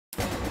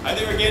Hi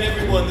there again,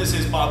 everyone. This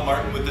is Bob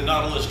Martin with the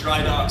Nautilus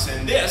Dry Docks,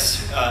 and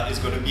this is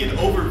going to be an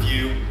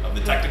overview of the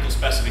technical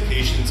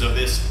specifications of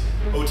this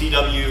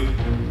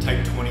OTW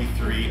Type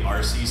XXIII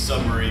RC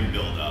submarine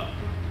buildup.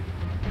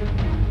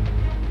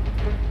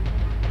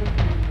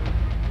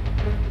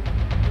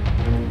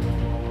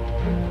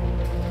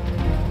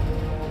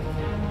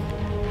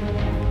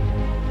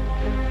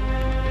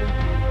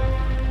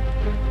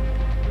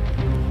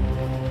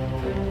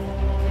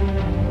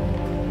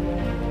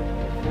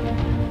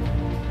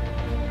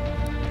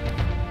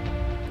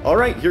 All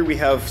right, here we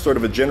have sort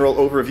of a general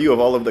overview of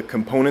all of the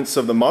components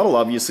of the model.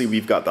 Obviously,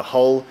 we've got the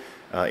hull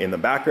in the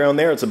background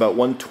there. It's about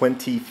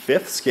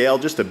 1/25th scale,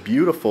 just a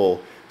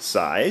beautiful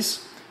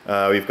size.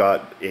 We've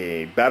got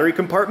a battery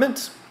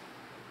compartment,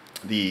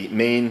 the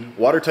main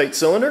watertight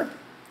cylinder,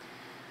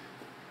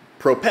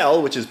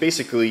 propel, which is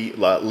basically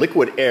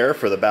liquid air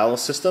for the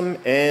ballast system,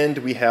 and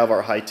we have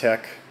our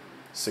high-tech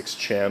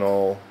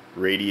 6-channel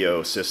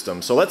radio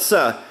system. So let's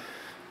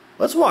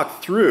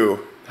walk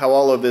through how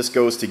all of this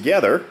goes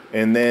together,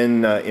 and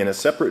then in a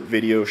separate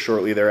video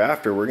shortly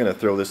thereafter, we're going to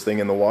throw this thing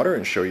in the water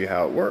and show you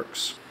how it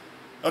works.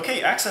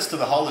 Okay, access to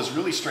the hull is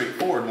really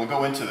straightforward. We'll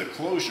go into the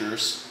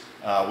closures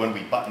when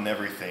we button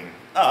everything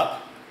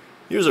up.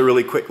 Here's a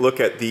really quick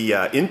look at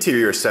the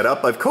interior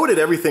setup. I've coated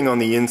everything on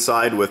the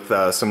inside with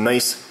some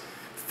nice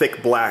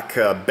thick black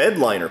bed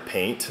liner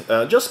paint,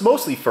 just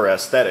mostly for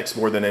aesthetics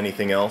more than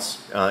anything else.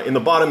 In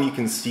the bottom you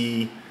can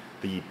see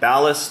the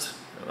ballast,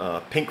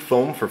 pink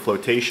foam for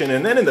flotation,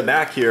 and then in the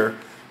back here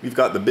we've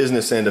got the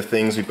business end of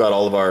things. We've got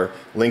all of our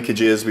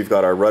linkages, we've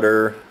got our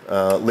rudder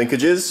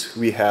linkages,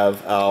 we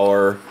have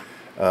our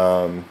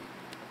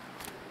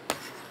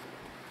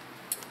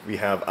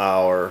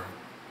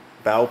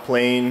bow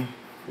plane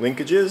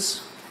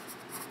linkages,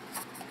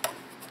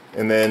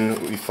 and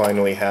then we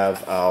finally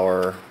have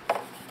our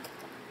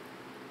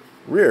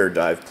rear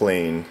dive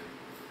plane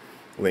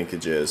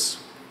linkages,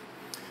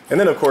 and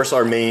then of course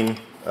our main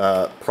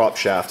prop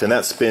shaft, and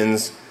that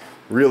spins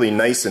really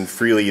nice and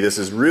freely. This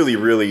is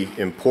really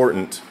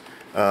important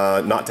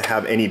not to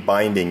have any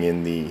binding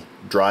in the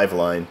drive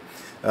line.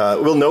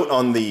 We'll note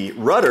on the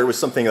rudder was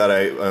something that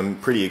I'm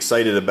pretty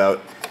excited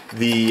about.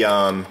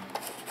 The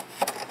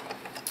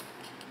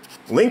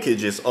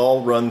linkage is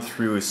all run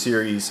through a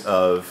series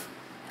of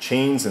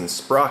chains and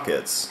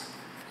sprockets,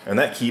 and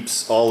that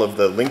keeps all of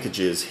the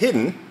linkages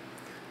hidden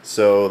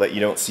so that you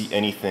don't see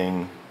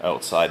anything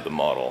outside the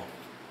model.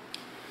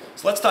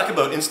 So let's talk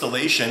about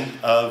installation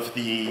of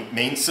the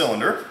main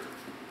cylinder.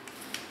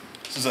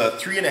 This is a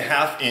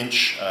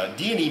 3.5-inch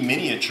D&E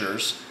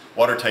Miniatures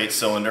watertight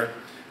cylinder.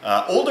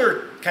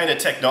 Older kind of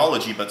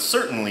technology, but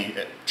certainly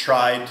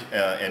tried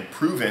and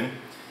proven.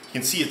 You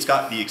can see it's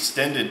got the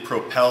extended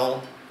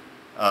propel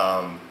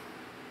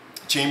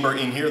chamber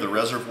in here, the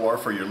reservoir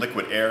for your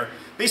liquid air.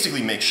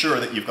 Basically make sure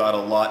that you've got a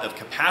lot of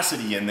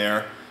capacity in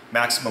there,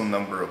 maximum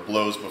number of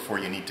blows before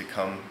you need to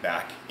come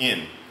back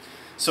in.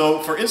 So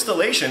for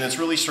installation, it's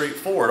really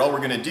straightforward. All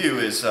we're going to do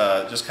is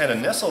just kind of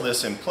nestle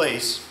this in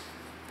place.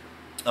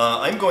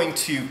 I'm going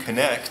to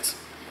connect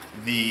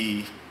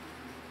the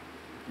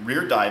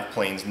rear dive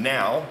planes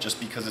now, just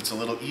because it's a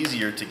little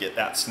easier to get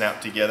that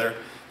snapped together.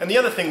 And the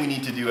other thing we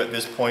need to do at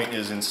this point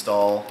is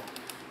install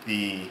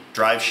the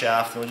drive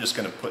shaft. We're just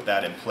going to put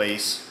that in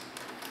place.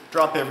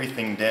 Drop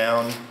everything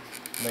down,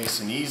 nice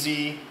and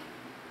easy.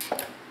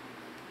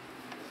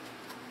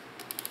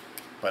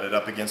 Butt it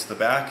up against the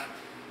back,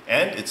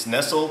 and it's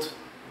nestled,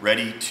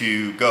 ready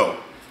to go.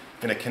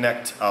 I'm going to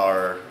connect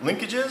our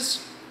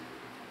linkages.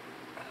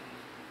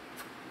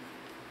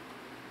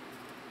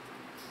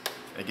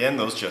 Again,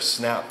 those just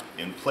snap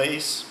in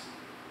place.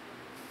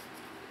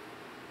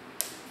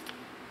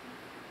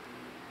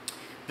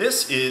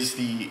 This is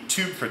the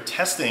tube for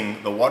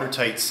testing the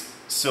watertight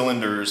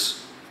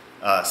cylinder's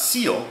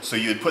seal. So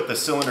you'd put the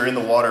cylinder in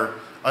the water,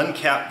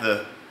 uncap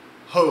the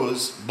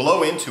hose,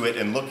 blow into it,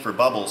 and look for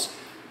bubbles.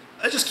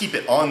 I just keep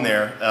it on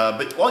there,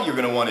 but all you're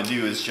going to want to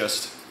do is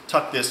just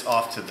tuck this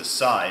off to the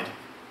side.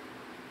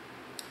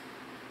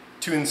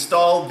 To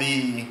install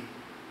the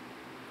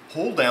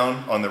hold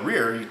down on the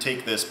rear, you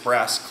take this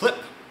brass clip,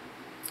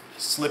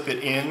 slip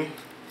it in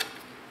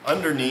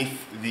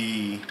underneath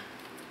the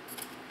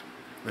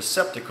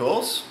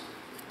receptacles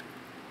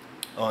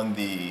on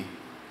the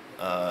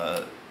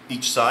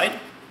each side.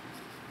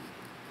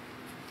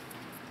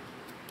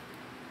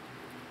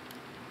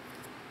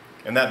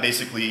 And that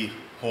basically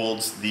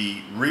holds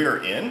the rear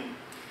in.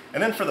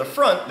 And then for the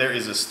front, there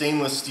is a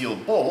stainless steel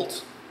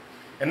bolt,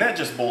 and that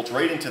just bolts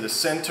right into the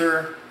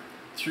center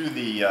through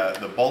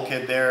the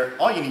bulkhead there.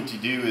 All you need to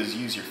do is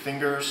use your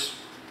fingers,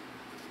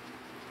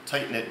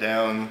 tighten it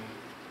down,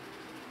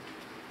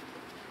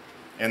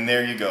 and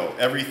there you go.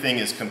 Everything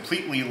is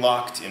completely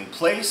locked in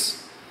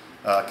place,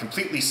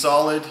 completely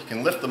solid. You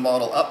can lift the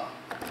model up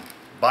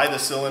by the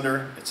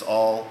cylinder. It's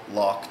all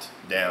locked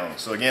down.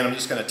 So again, I'm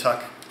just going to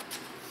tuck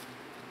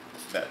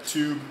that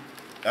tube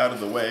out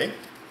of the way.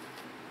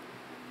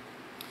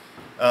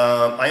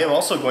 I am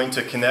also going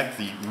to connect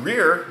the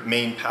rear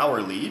main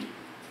power lead.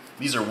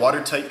 These are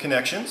watertight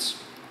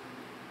connections.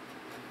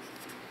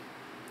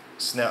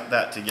 snap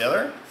that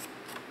together,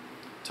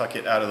 tuck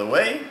it out of the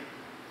way,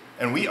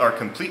 and we are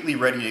completely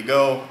ready to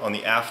go on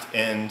the aft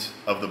end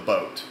of the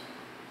boat.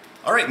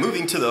 All right,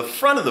 moving to the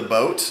front of the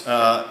boat,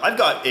 I've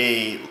got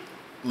a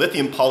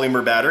lithium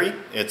polymer battery.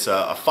 It's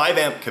a 5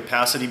 amp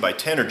capacity by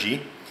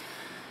Tenergy.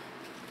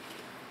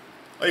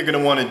 All you're going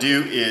to want to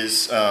do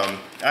is,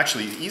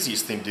 actually the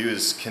easiest thing to do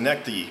is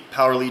connect the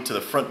power lead to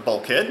the front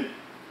bulkhead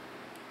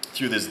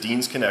through this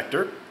Dean's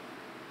connector.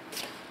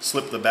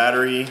 Slip the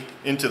battery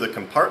into the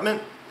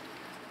compartment,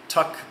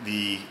 tuck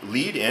the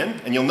lead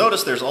in, and you'll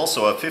notice there's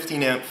also a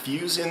 15 amp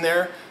fuse in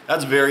there.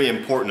 That's very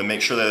important to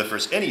make sure that if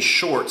there's any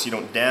shorts, you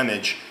don't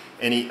damage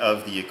any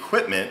of the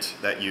equipment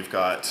that you've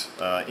got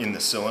in the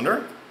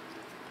cylinder.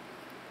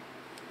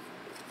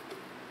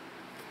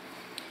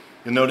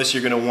 You'll notice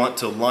you're going to want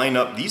to line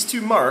up these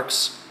two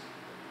marks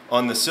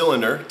on the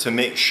cylinder to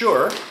make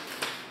sure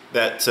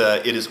that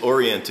it is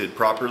oriented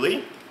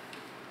properly.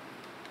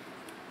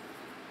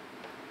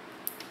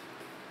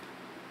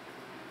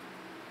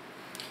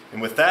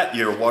 And with that,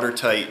 your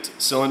watertight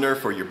cylinder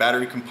for your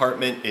battery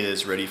compartment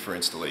is ready for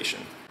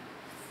installation.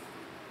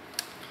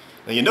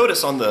 Now you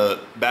notice on the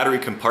battery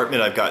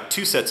compartment I've got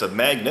 2 sets of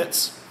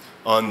magnets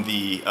on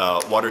the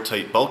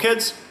watertight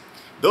bulkheads.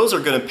 Those are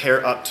going to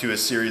pair up to a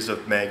series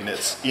of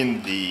magnets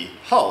in the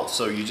hull.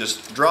 So you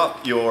just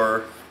drop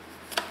your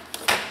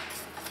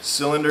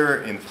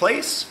cylinder in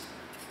place.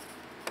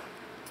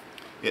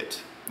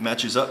 It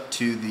matches up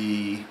to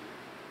the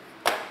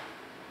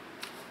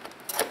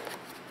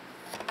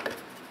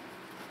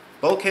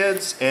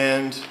bulkheads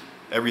and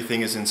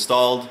everything is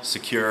installed,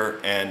 secure,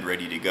 and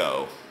ready to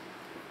go.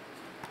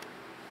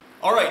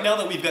 All right, now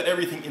that we've got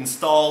everything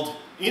installed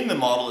in the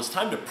model, it's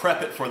time to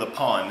prep it for the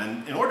pond.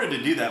 And in order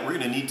to do that, we're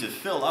going to need to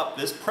fill up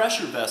this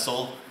pressure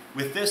vessel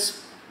with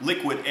this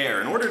liquid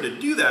air. In order to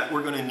do that,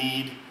 we're going to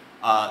need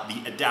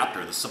the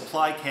adapter, the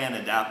supply can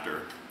adapter.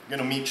 You're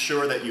going to make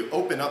sure that you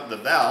open up the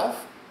valve,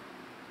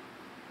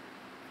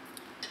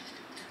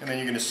 and then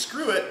you're going to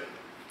screw it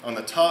on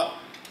the top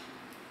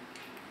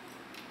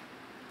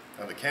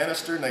of the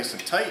canister, nice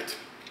and tight.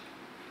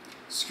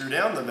 Screw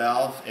down the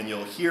valve and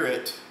you'll hear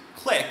it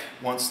click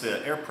once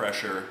the air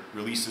pressure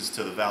releases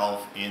to the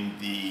valve in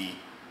the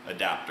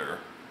adapter.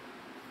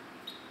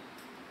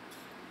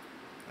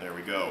 There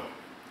we go.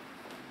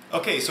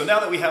 Okay, so now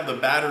that we have the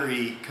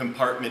battery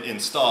compartment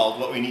installed,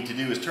 what we need to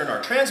do is turn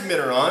our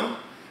transmitter on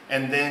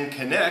and then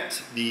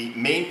connect the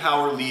main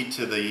power lead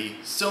to the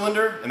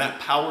cylinder, and that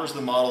powers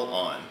the model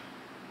on.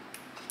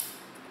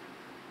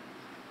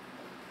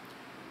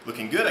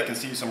 Looking good. I can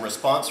see some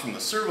response from the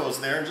servos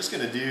there. I'm just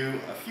going to do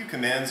a few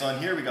commands on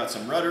here. We got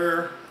some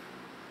rudder,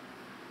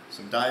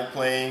 some dive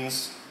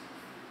planes,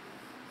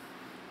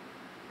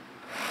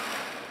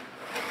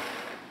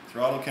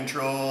 throttle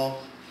control,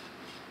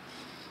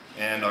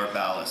 and our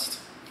ballast.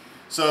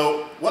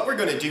 So what we're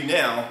going to do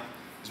now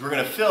is we're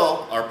going to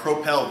fill our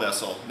propel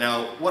vessel.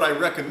 Now what I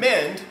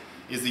recommend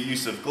is the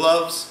use of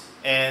gloves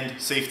and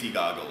safety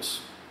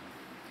goggles.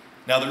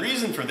 Now the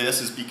reason for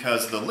this is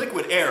because the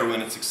liquid air,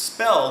 when it's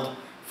expelled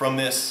from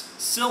this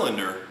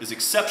cylinder, is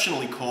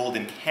exceptionally cold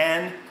and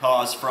can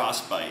cause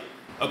frostbite.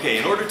 Okay,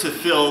 in order to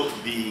fill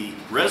the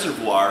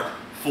reservoir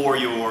for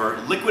your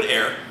liquid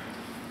air,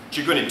 what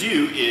you're going to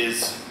do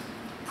is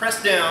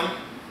press down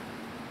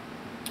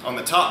on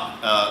the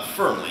top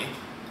firmly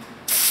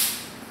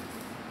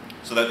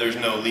so that there's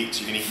no leaks.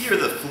 You're going to hear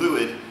the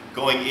fluid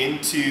going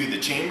into the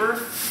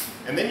chamber,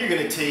 and then you're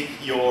going to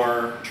take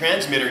your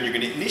transmitter and you're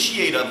going to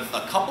initiate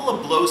a couple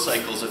of blow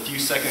cycles a few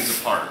seconds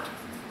apart.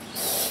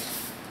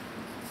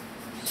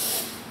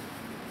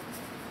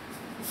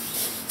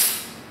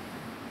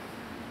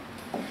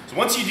 So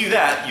once you do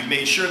that, you've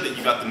made sure that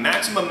you've got the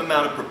maximum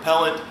amount of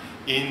propellant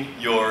in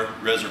your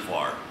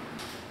reservoir.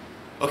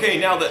 Okay,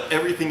 now that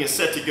everything is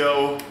set to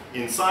go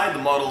inside,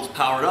 the model is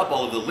powered up,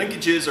 all of the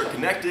linkages are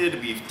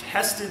connected, we've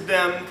tested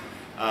them,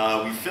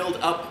 we filled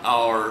up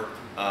our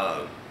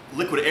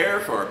liquid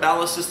air for our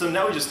ballast system.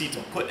 Now we just need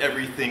to put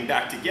everything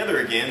back together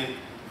again and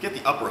get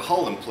the upper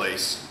hull in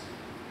place.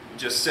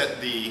 Just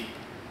set the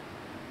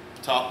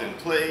top in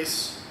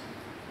place.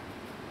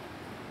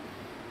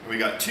 We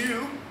got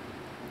 2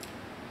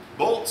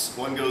 bolts.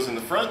 One goes in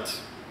the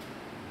front,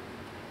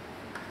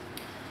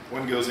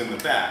 one goes in the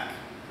back.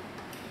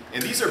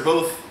 And these are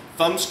both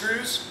thumb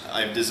screws.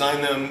 I've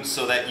designed them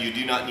so that you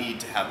do not need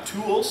to have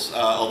tools,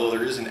 although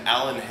there is an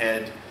Allen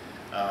head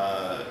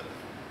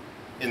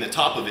in the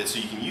top of it, so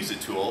you can use a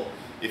tool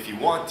if you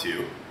want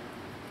to.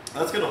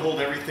 That's going to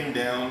hold everything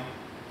down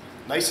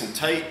nice and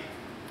tight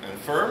and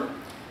firm.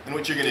 And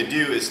what you're going to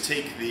do is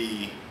take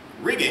the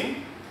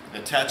rigging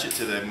and attach it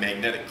to the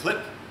magnetic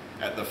clip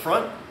at the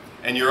front,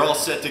 and you're all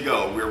set to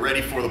go. We're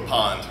ready for the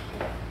pond.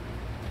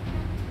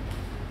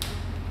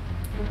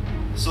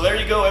 So there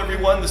you go,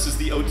 everyone. This is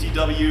the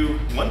OTW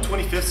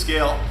 1/25th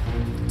scale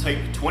Type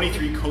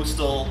 23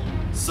 coastal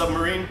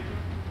submarine.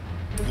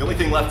 The only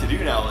thing left to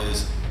do now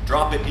is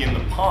drop it in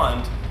the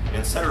pond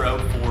and set her out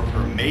for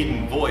her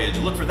maiden voyage.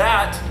 Look for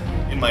that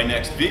in my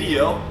next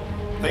video.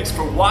 Thanks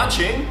for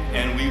watching,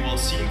 and we will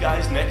see you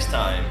guys next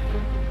time.